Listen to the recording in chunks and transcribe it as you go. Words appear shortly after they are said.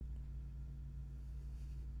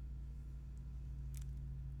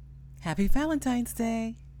Happy Valentine's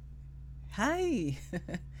Day. Hi.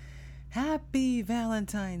 Happy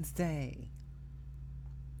Valentine's Day.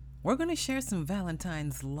 We're going to share some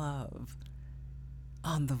Valentine's love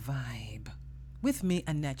on the vibe with me,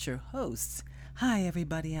 Annette, your host. Hi,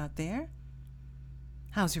 everybody out there.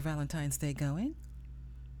 How's your Valentine's Day going?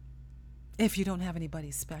 If you don't have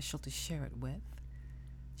anybody special to share it with,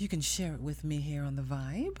 you can share it with me here on the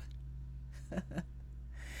vibe.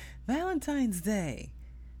 Valentine's Day.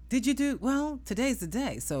 Well, today's the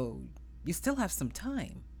day, so you still have some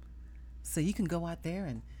time. So you can go out there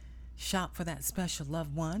and shop for that special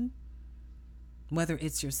loved one, whether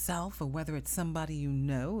it's yourself or whether it's somebody you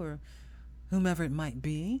know or whomever it might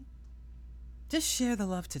be. Just share the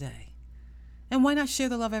love today. And why not share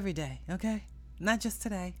the love every day, okay? Not just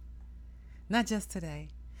today. Not just today,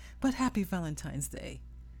 but happy Valentine's Day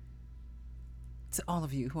to all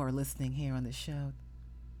of you who are listening here on the show.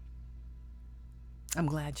 I'm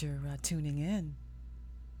glad you're tuning in.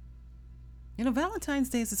 You know, Valentine's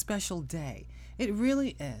Day is a special day. It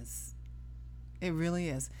really is. It really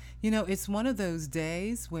is. You know, it's one of those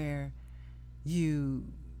days where you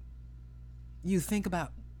think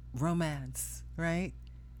about romance, right?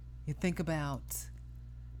 You think about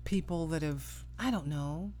people that have,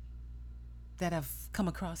 that have come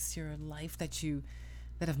across your life, that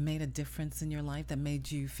have made a difference in your life, that made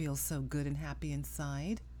you feel so good and happy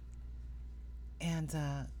inside. And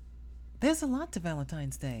there's a lot to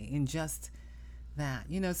Valentine's Day in just that.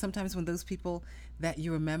 You know, sometimes when those people that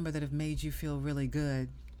you remember that have made you feel really good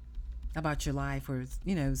about your life, or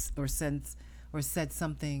said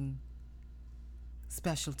something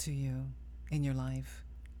special to you in your life,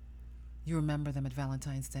 you remember them at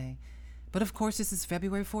Valentine's Day. But of course, this is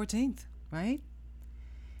February 14th, right?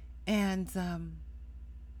 And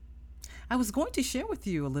I was going to share with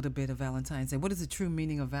you a little bit of Valentine's Day. What is the true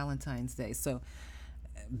meaning of Valentine's Day? So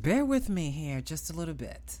bear with me here just a little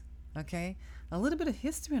bit, okay? A little bit of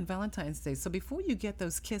history on Valentine's Day. So before you get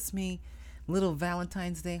those kiss me little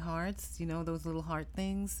Valentine's Day hearts, you know, those little heart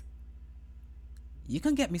things, you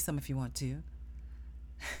can get me some if you want to.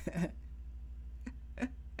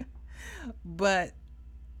 But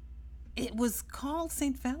it was called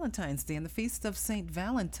St. Valentine's Day and the Feast of St.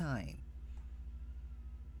 Valentine.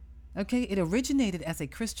 Okay, it originated as a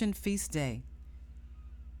Christian feast day,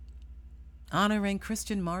 honoring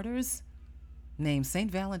Christian martyrs named St.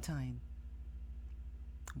 Valentine.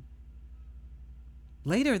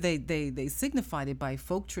 Later, they signified it by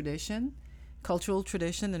folk tradition, cultural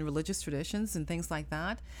tradition, and religious traditions and things like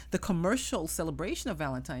that. The commercial celebration of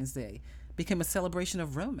Valentine's Day became a celebration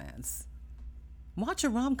of romance. Watch a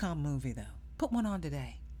rom-com movie, though. Put one on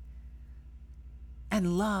today.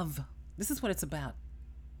 And love. This is what it's about.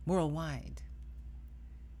 Worldwide.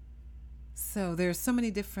 So there's so many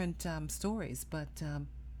different stories, but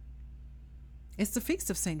it's the Feast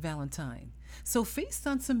of St. Valentine. So feast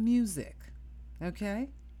on some music, okay?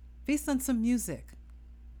 Feast on some music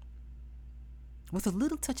with a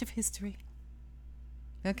little touch of history,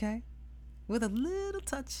 okay? With a little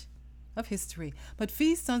touch of history, but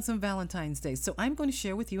feast on some Valentine's Day. So I'm going to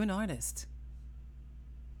share with you an artist.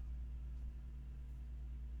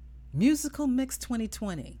 Musical Mix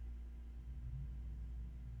 2020.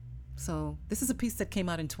 So this is a piece that came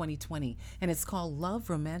out in 2020, and it's called Love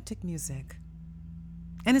Romantic Music.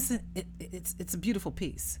 And it's a beautiful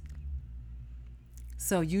piece.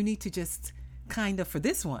 So you need to just kind of, for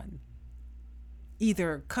this one,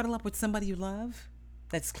 either cuddle up with somebody you love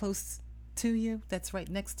that's close to you, that's right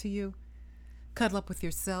next to you. Cuddle up with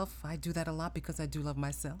yourself. I do that a lot because I do love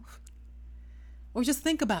myself. Or just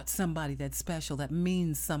think about somebody that's special, that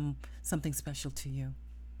means something special to you.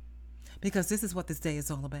 Because this is what this day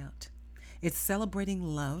is all about. It's celebrating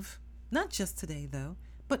love, not just today, though,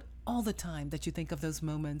 but all the time that you think of those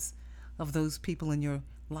moments, of those people in your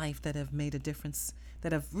life that have made a difference,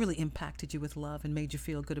 that have really impacted you with love and made you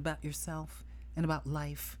feel good about yourself and about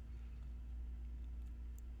life.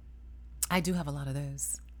 I do have a lot of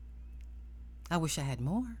those. I wish I had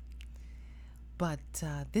more. But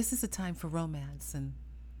this is a time for romance, and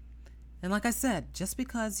like I said, just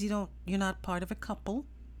because you're not part of a couple,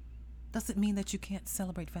 doesn't mean that you can't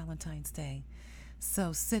celebrate Valentine's Day.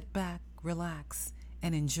 So sit back, relax,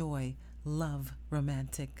 and enjoy Love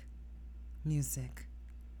Romantic Music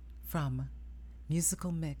from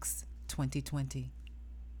Musical Mix 2020.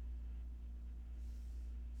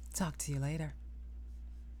 Talk to you later.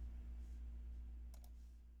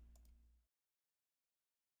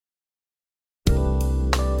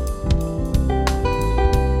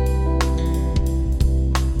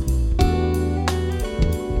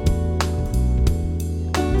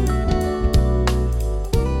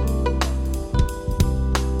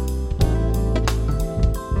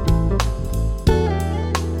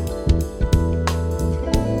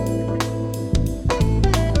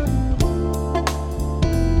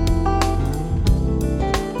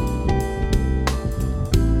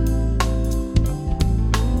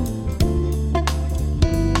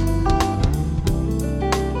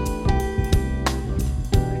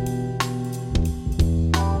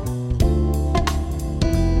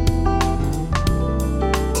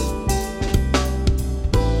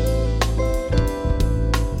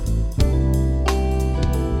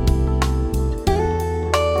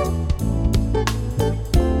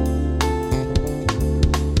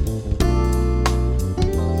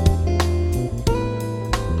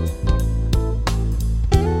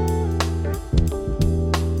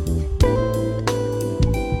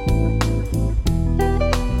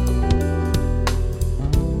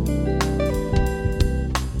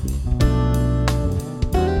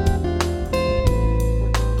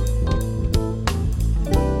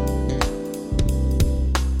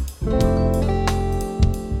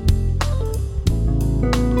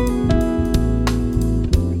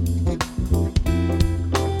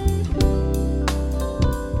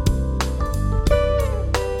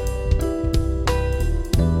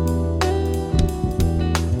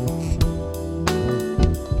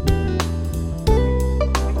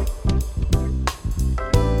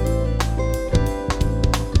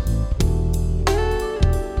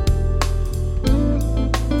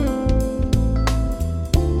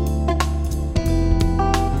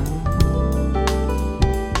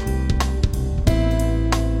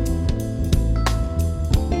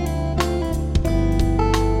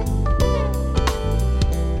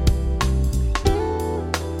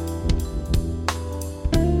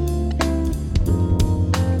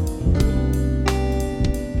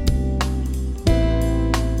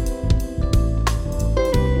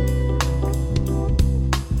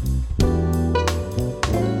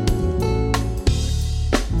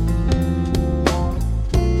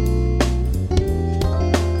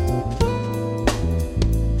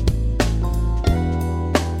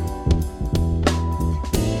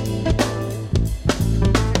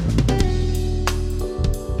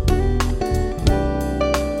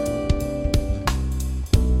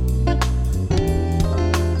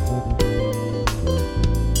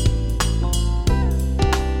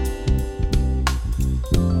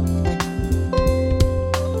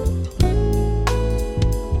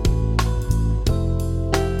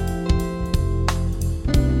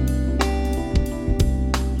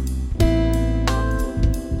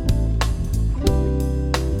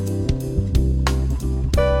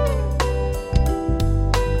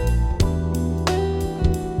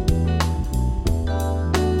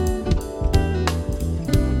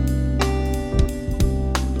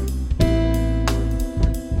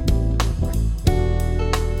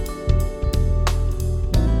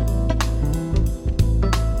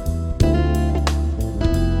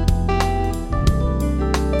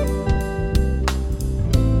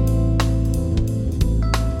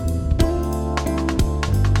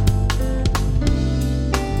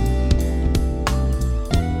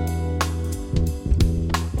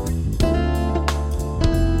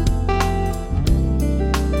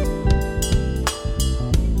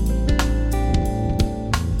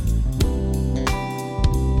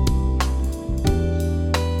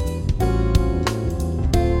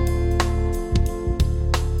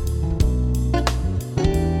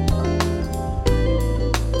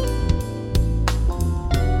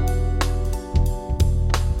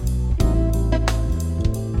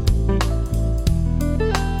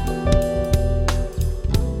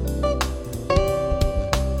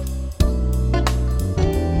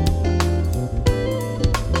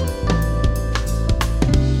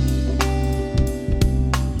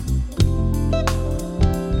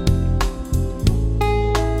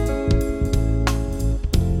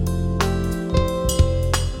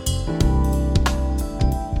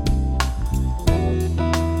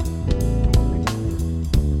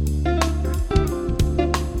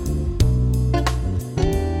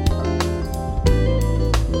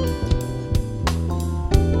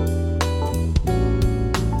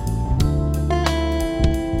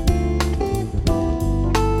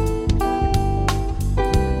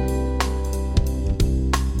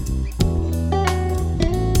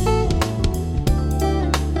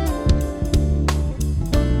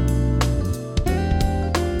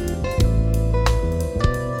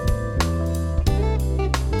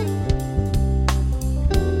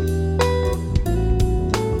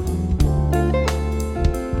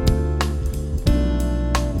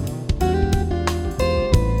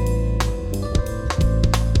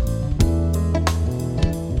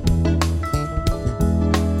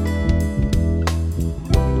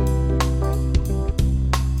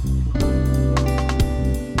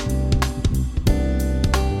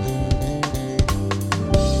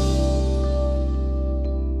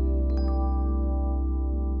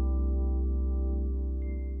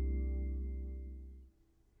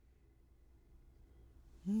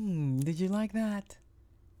 Did you like that?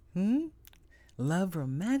 Hmm? Love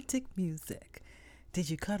romantic music. Did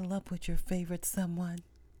you cuddle up with your favorite someone?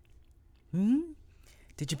 Hmm?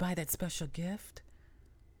 Did you buy that special gift?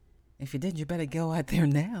 If you did, you better go out there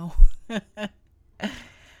now.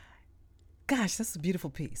 Gosh, that's a beautiful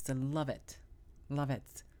piece. I love it. Love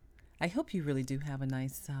it. I hope you really do have a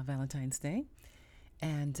nice Valentine's Day.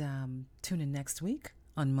 And tune in next week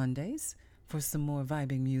on Mondays for some more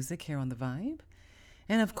vibing music here on The Vibe.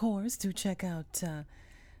 And of course, do check out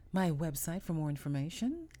my website for more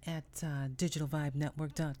information at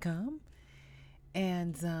digitalvibenetwork.com.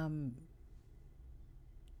 And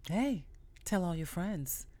hey, tell all your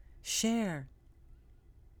friends. Share.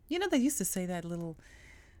 You know, they used to say that little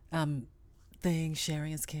thing,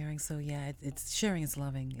 sharing is caring. So yeah, it's sharing is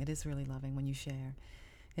loving. It is really loving when you share.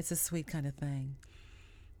 It's a sweet kind of thing.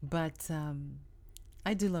 But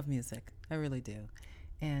I do love music. I really do.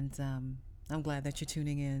 And I'm glad that you're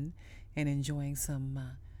tuning in and enjoying some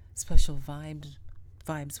special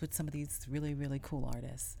vibes with some of these really, really cool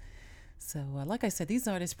artists. So like I said, these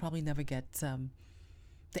artists probably never get the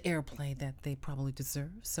airplay that they probably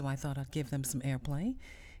deserve. So I thought I'd give them some airplay.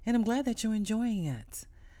 And I'm glad that you're enjoying it.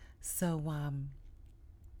 So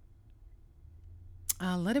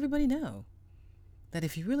I'll let everybody know that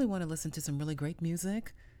if you really want to listen to some really great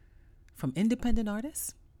music from independent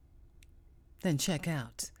artists, then check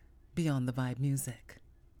out Beyond the Vibe Music.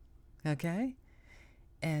 Okay?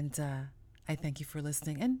 And I thank you for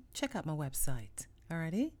listening. And check out my website.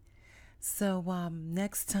 Alrighty? So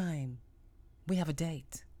next time, we have a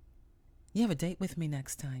date. You have a date with me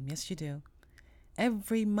next time. Yes, you do.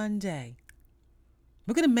 Every Monday.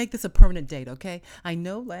 We're going to make this a permanent date, okay? I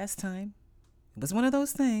know last time it was one of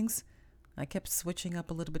those things. I kept switching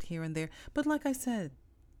up a little bit here and there. But like I said,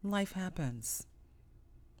 life happens.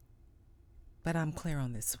 But I'm clear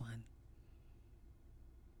on this one.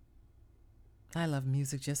 I love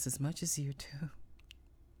music just as much as you do.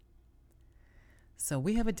 So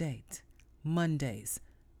we have a date. Mondays.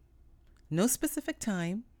 No specific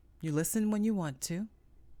time. You listen when you want to.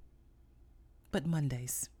 But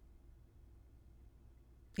Mondays.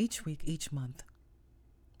 Each week, each month.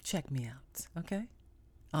 Check me out, okay?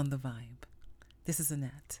 On The Vibe. This is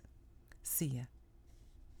Annette. See ya.